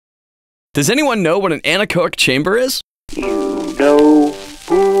Does anyone know what an anechoic chamber is? You know,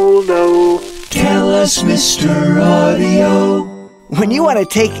 who'll know? Tell us, Mr. Audio. When you want to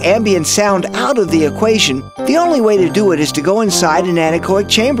take ambient sound out of the equation, the only way to do it is to go inside an anechoic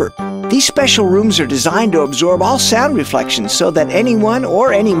chamber. These special rooms are designed to absorb all sound reflections so that anyone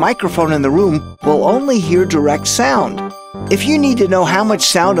or any microphone in the room will only hear direct sound. If you need to know how much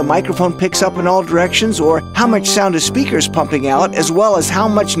sound a microphone picks up in all directions or how much sound a speaker is pumping out, as well as how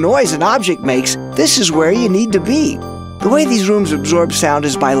much noise an object makes, this is where you need to be. The way these rooms absorb sound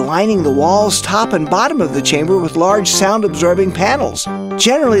is by lining the walls, top and bottom of the chamber with large sound-absorbing panels.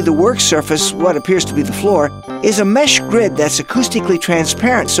 Generally, the work surface, what appears to be the floor, is a mesh grid that's acoustically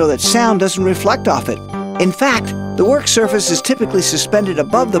transparent so that sound doesn't reflect off it. In fact, the work surface is typically suspended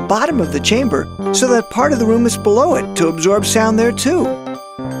above the bottom of the chamber so that part of the room is below it to absorb sound there too.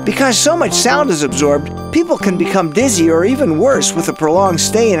 Because so much sound is absorbed, people can become dizzy or even worse with a prolonged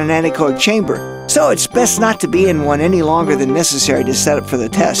stay in an anechoic chamber, so it's best not to be in one any longer than necessary to set up for the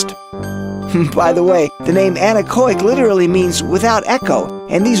test. By the way, the name anechoic literally means without echo,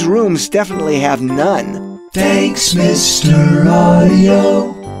 and these rooms definitely have none. Thanks, Mr.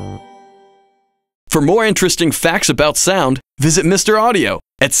 Audio. For more interesting facts about sound, visit Mr. Audio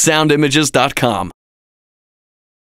at soundimages.com.